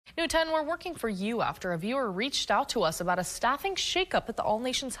New 10, we're working for you after a viewer reached out to us about a staffing shakeup at the All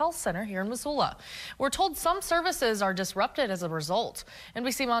Nations Health Center here in Missoula. We're told some services are disrupted as a result.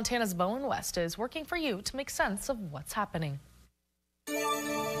 NBC Montana's Bowen West is working for you to make sense of what's happening.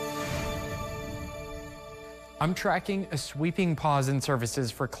 I'm tracking a sweeping pause in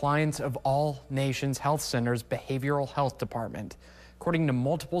services for clients of All Nations Health Center's Behavioral Health Department. According to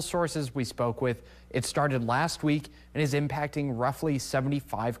multiple sources we spoke with, it started last week and is impacting roughly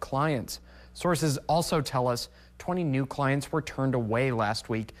 75 clients. Sources also tell us 20 new clients were turned away last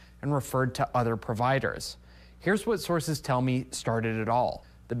week and referred to other providers. Here's what sources tell me started it all.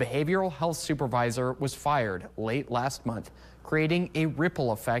 The behavioral health supervisor was fired late last month, creating a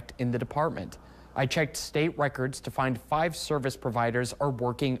ripple effect in the department. I checked state records to find 5 service providers are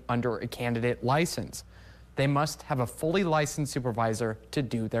working under a candidate license. They must have a fully licensed supervisor to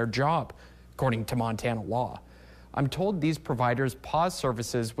do their job, according to Montana law. I'm told these providers paused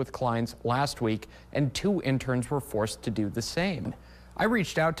services with clients last week, and 2 interns were forced to do the same. I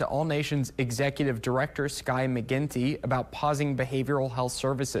reached out to All Nations Executive Director Skye McGinty about pausing behavioral health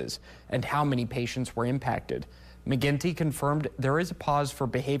services and how many patients were impacted. McGinty confirmed there is a pause for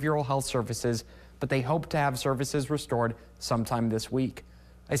behavioral health services, but they hope to have services restored sometime this week.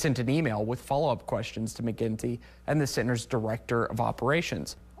 I sent an email with follow-up questions to McGinty and the center's Director of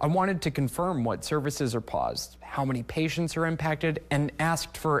Operations. I wanted to confirm what services are paused, how many patients are impacted, and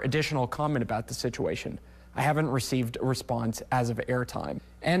asked for additional comment about the situation. I haven't received a response as of airtime.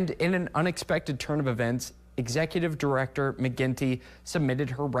 And in an unexpected turn of events, Executive Director McGinty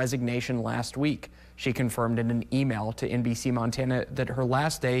submitted her resignation last week. She confirmed in an email to NBC Montana that her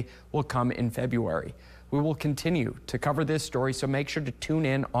last day will come in February. We will continue to cover this story, so make sure to tune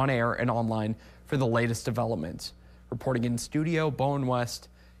in on air and online for the latest developments. Reporting in studio, Bowen West,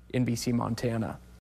 NBC Montana.